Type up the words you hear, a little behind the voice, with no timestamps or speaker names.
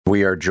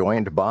we are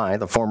joined by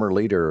the former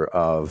leader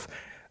of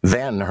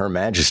then Her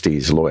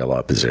Majesty's Loyal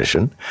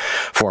Opposition,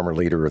 former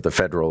leader of the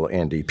federal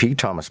NDP,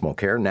 Thomas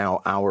Mulcair,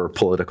 now our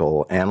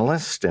political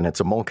analyst, and it's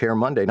a Mulcair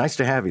Monday. Nice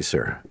to have you,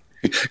 sir.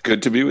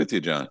 Good to be with you,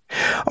 John.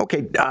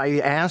 Okay, I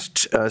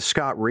asked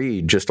Scott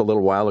Reid just a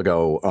little while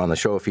ago on the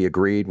show if he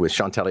agreed with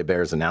Chantal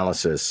Hébert's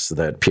analysis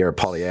that Pierre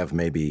Poilievre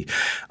may be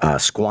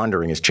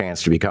squandering his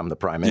chance to become the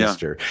prime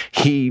minister.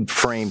 Yeah. He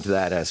framed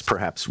that as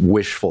perhaps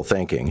wishful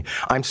thinking.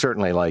 I'm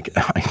certainly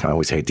I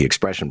always hate the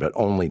expression, but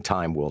only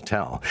time will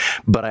tell.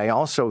 But I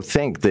also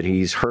think that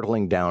he's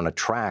hurtling down a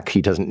track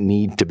he doesn't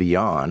need to be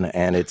on,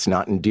 and it's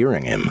not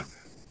endearing him.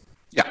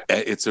 Yeah,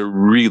 it's a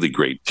really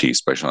great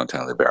piece by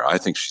Chantal Hébert. I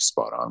think she's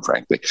spot on,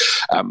 frankly.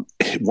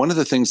 One of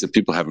the things that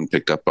people haven't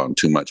picked up on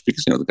too much,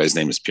 because, the guy's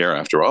name is Pierre,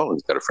 after all.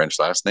 He's got a French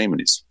last name,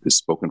 and his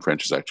spoken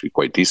French is actually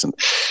quite decent.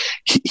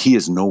 He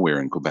is nowhere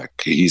in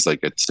Quebec. He's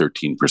like at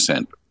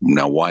 13%.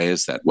 Now, why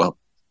is that? Well,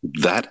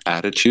 that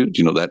attitude,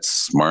 that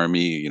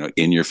smarmy,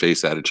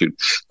 in-your-face attitude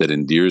that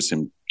endears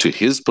him to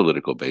his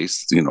political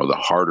base, the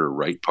harder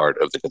right part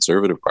of the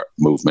conservative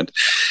movement,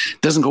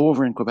 doesn't go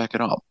over in Quebec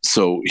at all.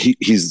 So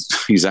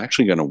he's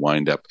actually going to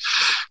wind up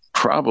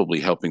probably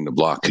helping the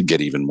Bloc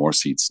get even more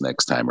seats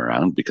next time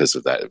around because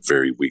of that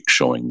very weak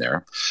showing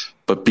there.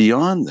 But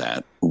beyond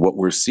that, what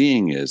we're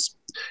seeing is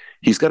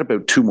he's got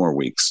about 2 more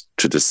weeks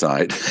to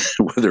decide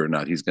whether or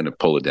not he's going to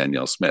pull a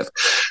Danielle Smith.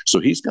 So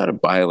he's got a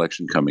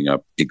by-election coming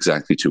up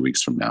exactly 2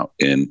 weeks from now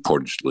in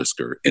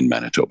Portage-Lisker in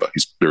Manitoba.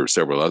 There are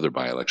several other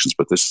by-elections,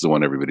 but this is the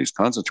one everybody's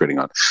concentrating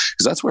on,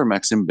 because that's where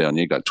Maxime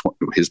Bernier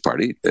his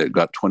party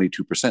got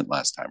 22%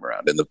 last time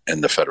around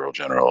in the federal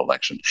general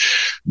election.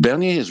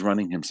 Bernier is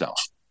running himself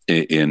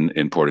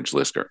in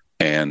Portage-Lisker,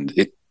 and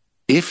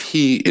if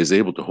he is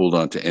able to hold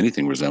on to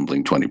anything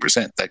resembling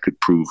 20%, that could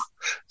prove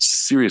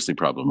seriously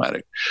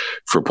problematic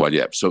for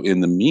Poilievre. So in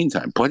the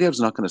meantime,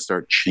 Poilievre's not going to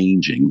start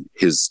changing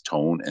his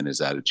tone and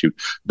his attitude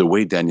the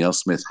way Danielle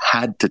Smith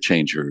had to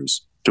change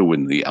hers to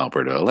win the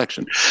Alberta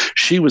election.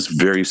 She was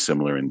very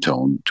similar in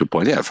tone to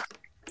Poilievre.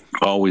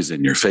 Always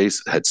in your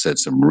face, had said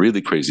some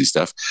really crazy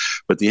stuff.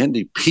 But the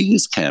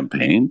NDP's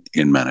campaign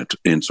in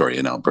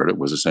Alberta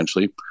was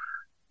essentially,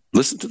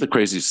 listen to the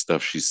crazy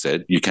stuff she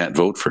said. You can't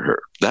vote for her.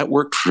 That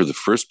worked for the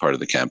first part of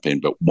the campaign.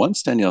 But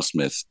once Danielle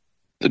Smith,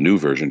 the new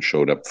version,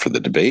 showed up for the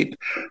debate,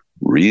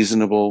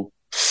 reasonable,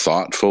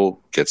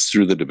 thoughtful, gets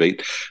through the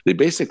debate, they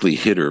basically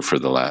hit her for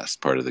the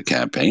last part of the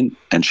campaign,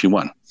 and she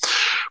won.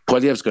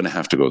 Poilievre's going to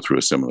have to go through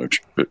a similar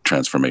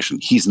transformation.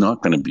 He's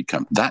not going to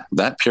become that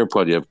Pierre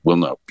Poilievre will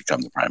not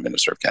become the Prime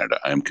Minister of Canada.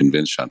 I am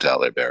convinced Chantal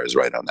Hébert is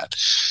right on that.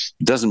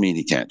 It doesn't mean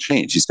he can't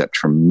change. He's got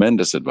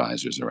tremendous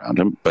advisors around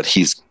him, but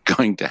he's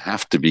going to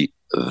have to be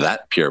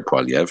that Pierre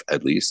Poilievre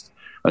at least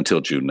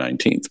until June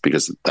 19th,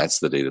 because that's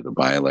the date of the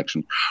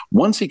by-election.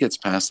 Once he gets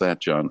past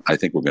that, John, I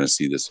think we're going to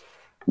see this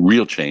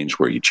real change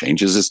where he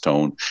changes his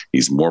tone.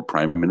 He's more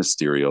prime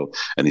ministerial,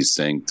 and he's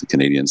saying to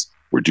Canadians,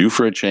 we're due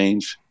for a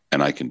change,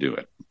 and I can do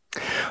it.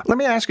 Let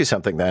me ask you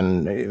something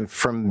then,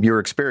 from your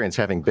experience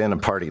having been a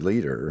party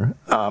leader.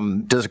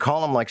 Does a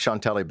column like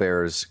Chantal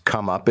Hébert's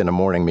come up in a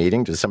morning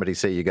meeting? Does somebody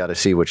say you got to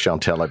see what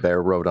Chantal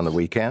Hébert wrote on the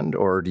weekend,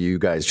 or do you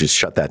guys just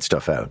shut that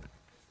stuff out?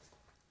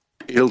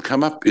 It'll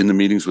come up in the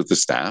meetings with the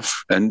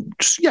staff. And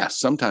yes,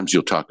 sometimes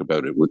you'll talk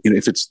about it.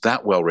 If it's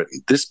that well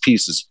written, this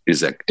piece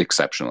is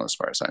exceptional as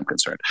far as I'm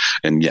concerned.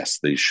 And yes,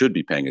 they should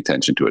be paying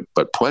attention to it.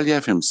 But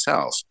Poilievre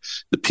himself,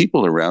 the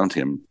people around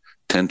him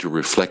tend to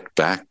reflect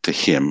back to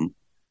him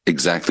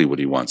exactly what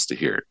he wants to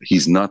hear.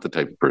 He's not the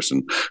type of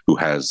person who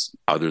has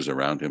others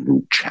around him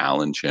who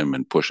challenge him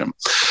and push him.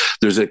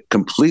 There's a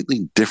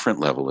completely different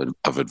level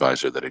of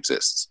advisor that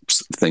exists.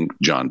 Think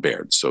John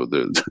Baird. So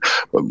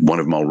one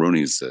of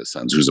Mulrooney's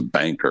sons, who's a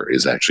banker,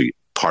 is actually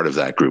part of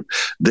that group.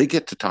 They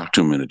get to talk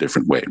to him in a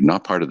different way,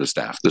 not part of the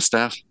staff. The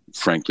staff,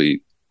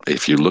 frankly,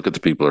 if you look at the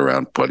people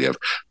around Poilievre,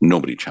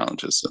 nobody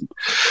challenges them.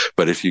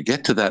 But if you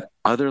get to that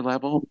other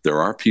level,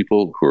 there are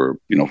people who are,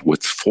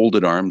 with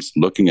folded arms,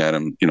 looking at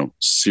him,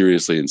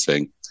 seriously and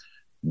saying,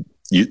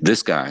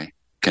 this guy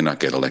cannot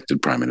get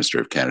elected Prime Minister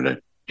of Canada.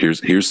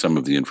 Here's some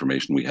of the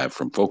information we have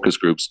from focus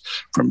groups,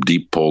 from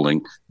deep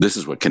polling. This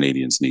is what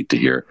Canadians need to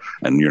hear,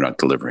 and you're not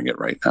delivering it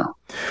right now.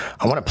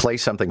 I want to play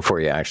something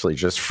for you, actually,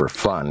 just for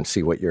fun,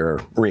 see what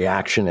your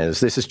reaction is.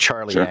 This is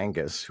Charlie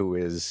Angus, who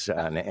is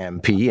an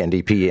MP,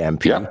 NDP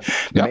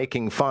MP,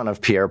 making fun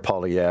of Pierre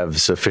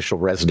Poilievre's official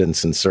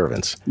residents and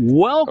servants.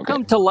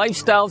 Welcome to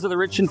Lifestyles of the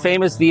Rich and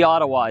Famous, the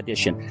Ottawa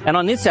edition. And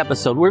on this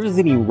episode, we're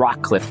visiting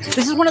Rockcliffe.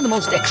 This is one of the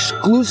most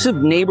exclusive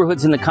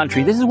neighborhoods in the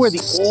country. This is where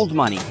the old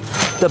money,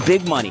 the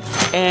big money,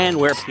 and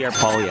where Pierre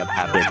Poilievre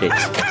have their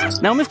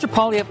base. Now, Mr.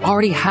 Poilievre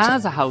already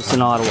has a house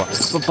in Ottawa,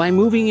 but by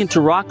moving into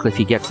Rockcliffe,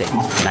 he gets a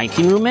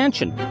 19-room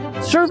mansion,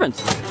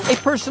 servants, a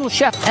personal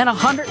chef, and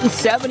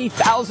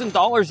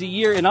 $170,000 a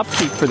year in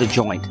upkeep for the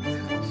joint.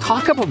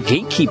 Talk about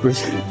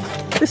gatekeepers.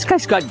 This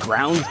guy's got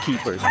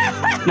groundskeepers.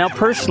 Now,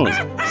 personally,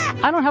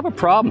 I don't have a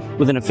problem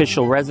with an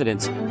official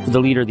residence for the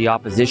leader of the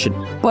opposition,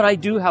 but I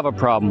do have a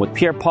problem with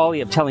Pierre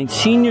Poilievre telling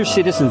senior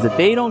citizens that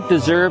they don't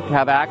deserve to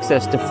have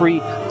access to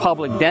free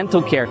public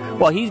dental care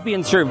while he's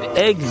being served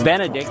Eggs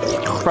Benedict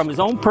from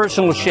his own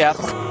personal chef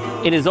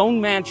in his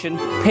own mansion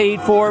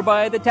paid for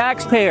by the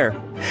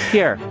taxpayer.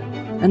 Pierre,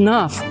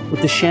 enough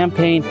with the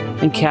champagne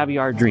and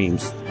caviar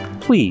dreams.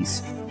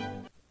 Please.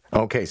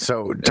 Okay,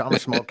 so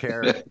Thomas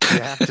Mulcair,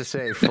 you have to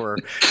say,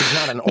 he's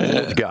not an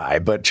old guy,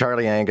 but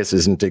Charlie Angus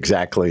isn't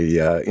exactly,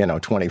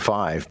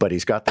 25, but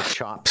he's got the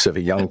chops of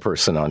a young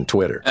person on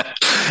Twitter.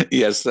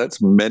 Yes,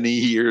 that's many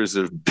years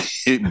of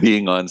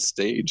being on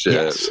stage.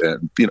 Yes.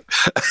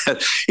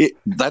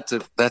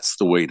 That's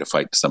the way to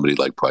fight somebody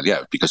like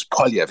Poilievre, because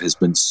Poilievre has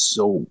been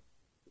so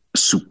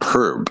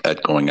superb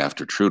at going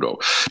after Trudeau.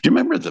 Do you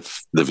remember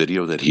the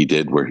video that he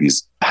did where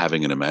he's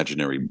having an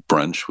imaginary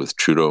brunch with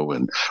Trudeau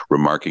and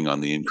remarking on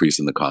the increase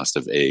in the cost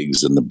of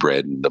eggs and the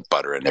bread and the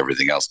butter and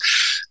everything else?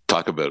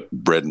 Talk about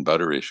bread and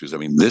butter issues. I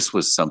mean, this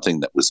was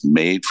something that was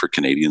made for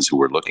Canadians who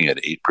were looking at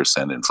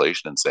 8%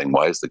 inflation and saying,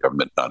 why is the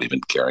government not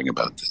even caring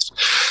about this?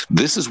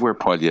 This is where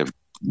Poilievre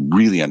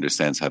really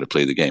understands how to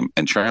play the game.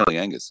 And Charlie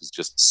Angus is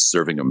just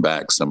serving him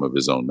back some of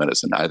his own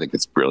medicine. I think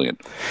it's brilliant.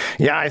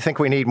 Yeah, I think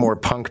we need more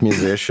punk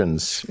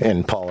musicians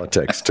in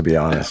politics, to be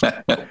honest.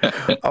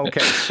 Okay,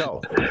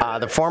 so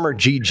the former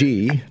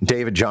GG,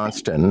 David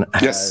Johnston,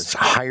 has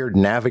hired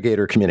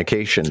Navigator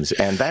Communications,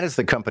 and that is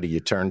the company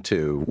you turn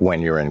to when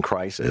you're in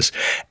crisis.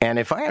 And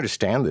if I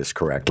understand this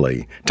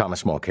correctly,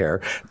 Thomas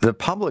Mulcair, the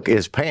public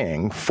is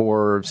paying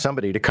for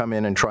somebody to come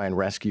in and try and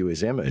rescue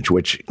his image,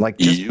 which,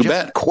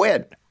 just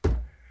quit.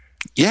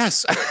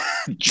 Yes,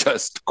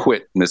 just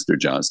quit, Mr.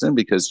 Johnston,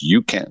 because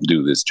you can't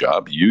do this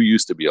job. You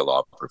used to be a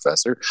law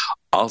professor.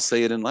 I'll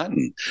say it in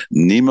Latin.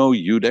 Nemo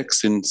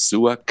judex in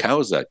sua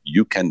causa.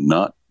 You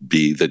cannot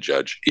be the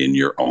judge in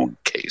your own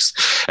case.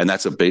 And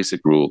that's a basic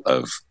rule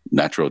of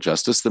natural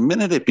justice. The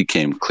minute it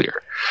became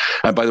clear.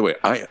 And by the way,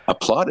 I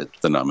applauded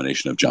the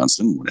nomination of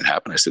Johnston when it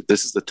happened. I said,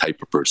 this is the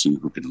type of person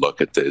who can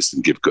look at this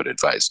and give good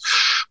advice.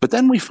 But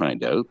then we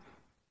find out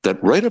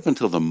that right up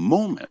until the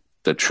moment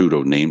that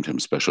Trudeau named him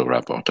special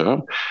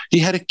rapporteur, he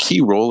had a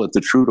key role at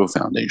the Trudeau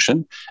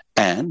Foundation,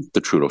 and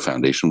the Trudeau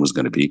Foundation was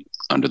going to be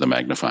under the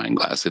magnifying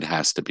glass. It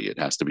has to be. It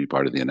has to be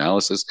part of the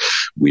analysis.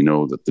 We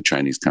know that the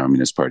Chinese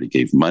Communist Party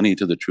gave money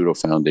to the Trudeau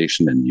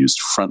Foundation and used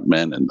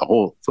frontmen and the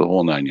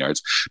whole 9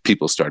 yards.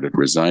 People started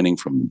resigning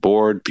from the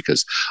board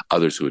because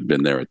others who had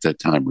been there at that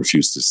time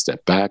refused to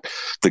step back.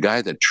 The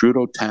guy that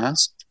Trudeau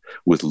tasked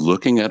with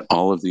looking at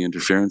all of the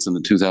interference in the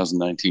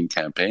 2019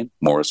 campaign,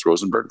 Morris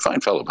Rosenberg, fine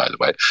fellow, by the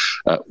way.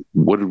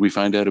 What did we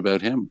find out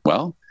about him?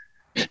 Well,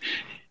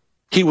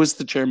 he was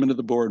the chairman of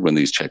the board when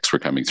these checks were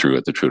coming through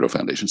at the Trudeau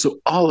Foundation. So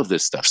all of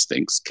this stuff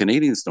stinks.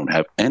 Canadians don't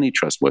have any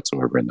trust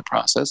whatsoever in the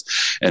process.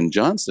 And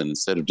Johnston,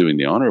 instead of doing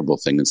the honorable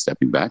thing and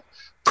stepping back,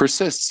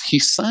 persists. He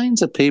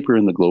signs a paper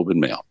in the Globe and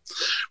Mail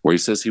where he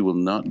says he will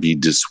not be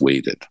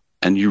dissuaded.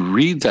 And you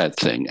read that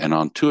thing, and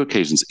on 2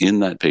 occasions in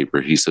that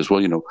paper, he says,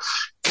 well,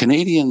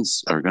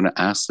 Canadians are going to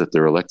ask that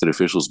their elected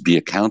officials be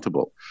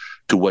accountable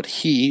to what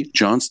he,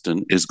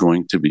 Johnston, is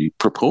going to be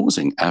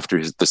proposing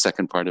after the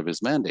second part of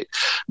his mandate.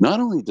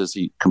 Not only does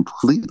he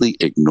completely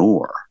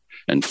ignore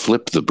and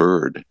flip the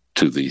bird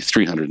to the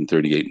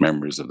 338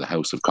 members of the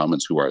House of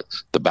Commons who are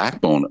the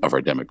backbone of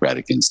our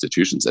democratic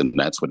institutions, and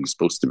that's what he's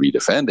supposed to be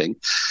defending.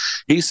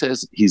 He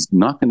says he's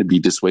not going to be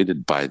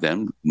dissuaded by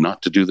them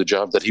not to do the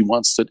job that he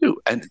wants to do.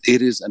 And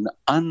it is an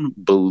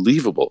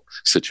unbelievable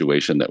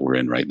situation that we're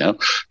in right now.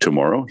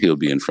 Tomorrow, he'll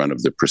be in front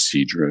of the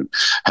Procedure and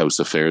House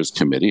Affairs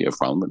Committee of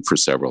Parliament for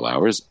several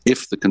hours.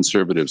 If the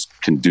Conservatives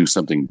can do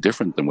something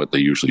different than what they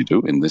usually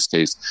do, in this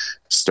case,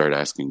 start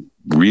asking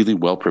really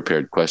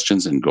well-prepared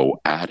questions and go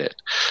at it,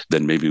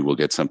 then maybe we'll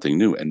get something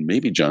new. And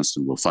maybe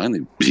Johnston will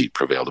finally be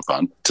prevailed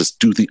upon to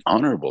do the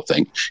honorable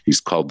thing.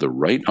 He's called the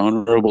Right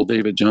Honorable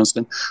David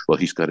Johnston. Well,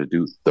 he's got to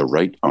do the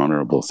right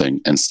honorable thing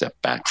and step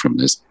back from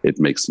this. It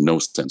makes no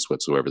sense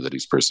whatsoever that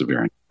he's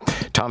persevering.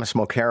 Thomas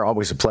Mulcair,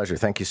 always a pleasure.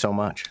 Thank you so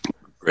much.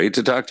 Great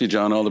to talk to you,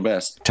 John. All the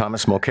best.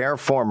 Thomas Mulcair,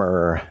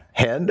 former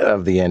head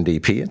of the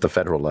NDP at the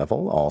federal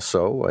level,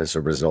 also as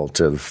a result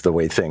of the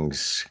way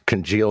things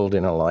congealed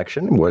in an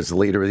election, was the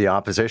leader of the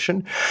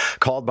opposition,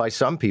 called by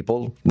some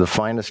people the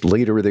finest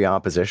leader of the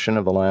opposition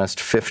of the last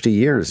 50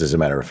 years, as a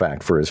matter of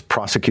fact, for his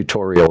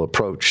prosecutorial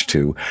approach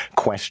to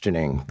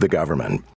questioning the government.